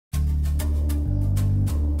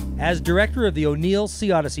As director of the O'Neill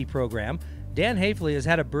Sea Odyssey program, Dan Hafley has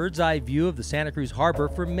had a bird's eye view of the Santa Cruz Harbor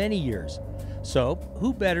for many years. So,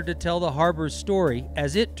 who better to tell the harbor's story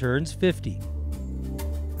as it turns 50?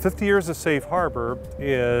 50 Years of Safe Harbor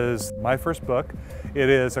is my first book. It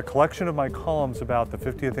is a collection of my columns about the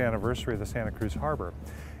 50th anniversary of the Santa Cruz Harbor.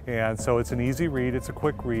 And so it's an easy read, it's a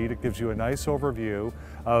quick read, it gives you a nice overview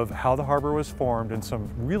of how the harbor was formed and some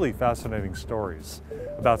really fascinating stories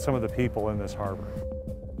about some of the people in this harbor.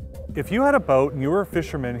 If you had a boat and you were a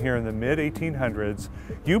fisherman here in the mid-1800s,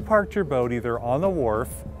 you parked your boat either on the wharf,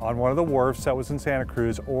 on one of the wharfs that was in Santa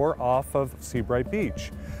Cruz, or off of Seabright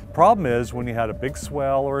Beach. Problem is, when you had a big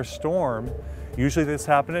swell or a storm, usually this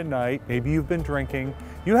happened at night, maybe you've been drinking,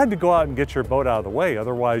 you had to go out and get your boat out of the way,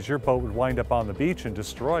 otherwise your boat would wind up on the beach and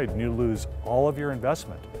destroyed and you lose all of your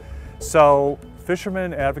investment. So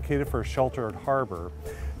fishermen advocated for a sheltered harbor.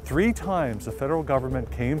 3 times the federal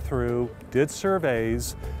government came through, did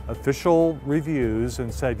surveys, official reviews,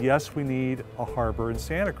 and said, yes, we need a harbor in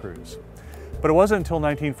Santa Cruz. But it wasn't until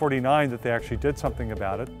 1949 that they actually did something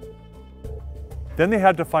about it. Then they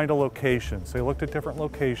had to find a location. So they looked at different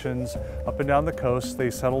locations up and down the coast. They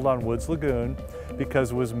settled on Woods Lagoon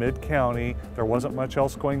because it was mid-county. There wasn't much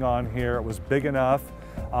else going on here. It was big enough.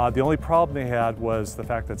 The only problem they had was the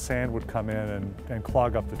fact that sand would come in and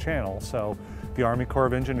clog up the channel. So the Army Corps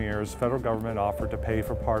of Engineers, federal government, offered to pay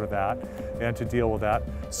for part of that and to deal with that.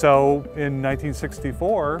 So in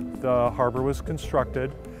 1964, the harbor was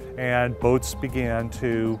constructed and boats began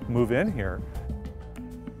to move in here.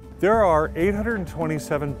 There are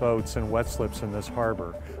 827 boats and wet slips in this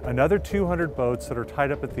harbor, another 200 boats that are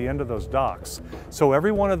tied up at the end of those docks. So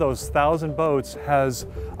every one of those 1,000 boats has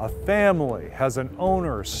a family, has an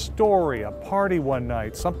owner, story, a party one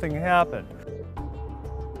night, something happened.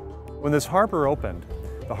 When this harbor opened,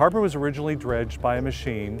 the harbor was originally dredged by a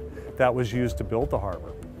machine that was used to build the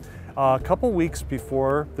harbor. A couple weeks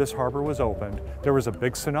before this harbor was opened, there was a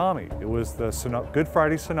big tsunami. It was the Good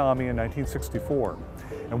Friday tsunami in 1964.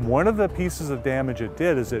 And one of the pieces of damage it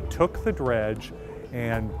did is it took the dredge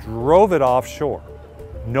and drove it offshore.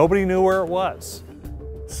 Nobody knew where it was.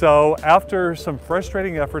 So after some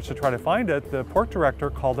frustrating efforts to try to find it, the port director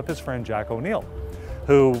called up his friend Jack O'Neill,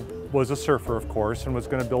 who was a surfer, of course, and was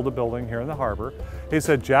going to build a building here in the harbor. He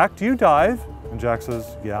said, Jack, do you dive? And Jack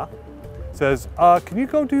says, yeah. Says, can you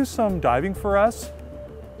go do some diving for us?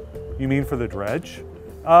 You mean for the dredge?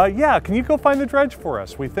 Yeah, can you go find the dredge for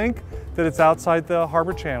us? We think that it's outside the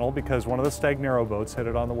harbor channel because one of the Stagnero boats hit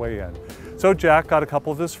it on the way in. So Jack got a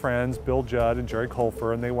couple of his friends, Bill Judd and Jerry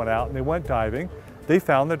Colfer, and they went out and they went diving. They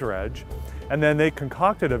found the dredge, and then they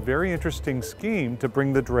concocted a very interesting scheme to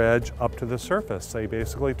bring the dredge up to the surface. They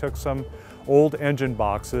basically took some old engine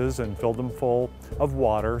boxes and filled them full of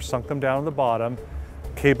water, sunk them down at the bottom,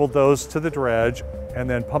 cabled those to the dredge, and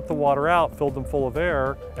then pumped the water out, filled them full of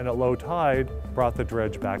air, and at low tide brought the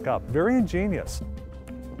dredge back up. Very ingenious.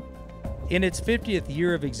 In its 50th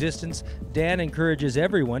year of existence, Dan encourages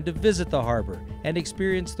everyone to visit the harbor and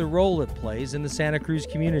experience the role it plays in the Santa Cruz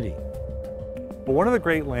community. Well, one of the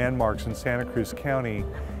great landmarks in Santa Cruz County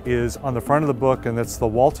is on the front of the book, and that's the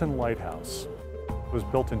Walton Lighthouse. It was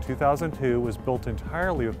built in 2002, was built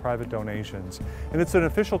entirely with private donations, and it's an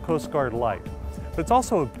official Coast Guard light. But it's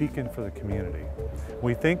also a beacon for the community.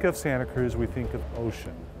 When we think of Santa Cruz, we think of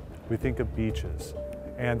ocean, we think of beaches,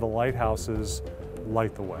 and the lighthouses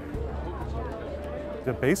light the way.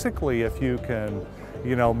 Basically, if you can,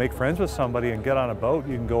 make friends with somebody and get on a boat,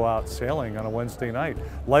 you can go out sailing on a Wednesday night.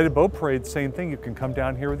 Lighted boat parade, same thing. You can come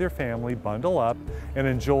down here with your family, bundle up, and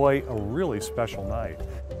enjoy a really special night.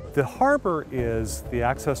 The harbor is the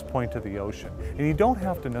access point to the ocean, and you don't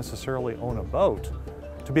have to necessarily own a boat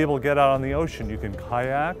to be able to get out on the ocean. You can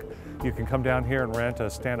kayak, you can come down here and rent a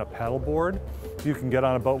stand-up paddleboard, you can get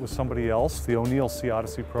on a boat with somebody else. The O'Neill Sea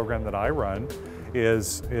Odyssey program that I run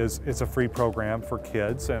it's a free program for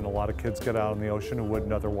kids, and a lot of kids get out on the ocean who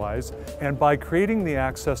wouldn't otherwise. And by creating the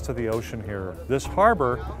access to the ocean here, this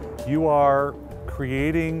harbor, you are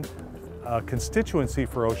creating a constituency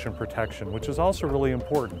for ocean protection, which is also really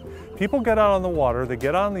important. People get out on the water, they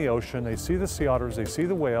get out on the ocean, they see the sea otters, they see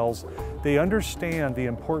the whales, they understand the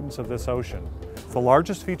importance of this ocean. It's the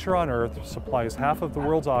largest feature on Earth, supplies half of the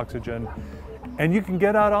world's oxygen, and you can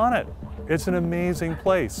get out on it. It's an amazing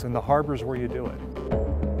place, and the harbor's where you do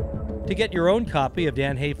it. To get your own copy of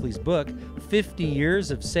Dan Hafley's book, 50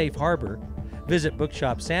 Years of Safe Harbor, visit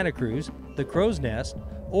Bookshop Santa Cruz, the Crow's Nest,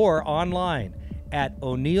 or online at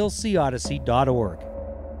o'neillseaodyssey.org.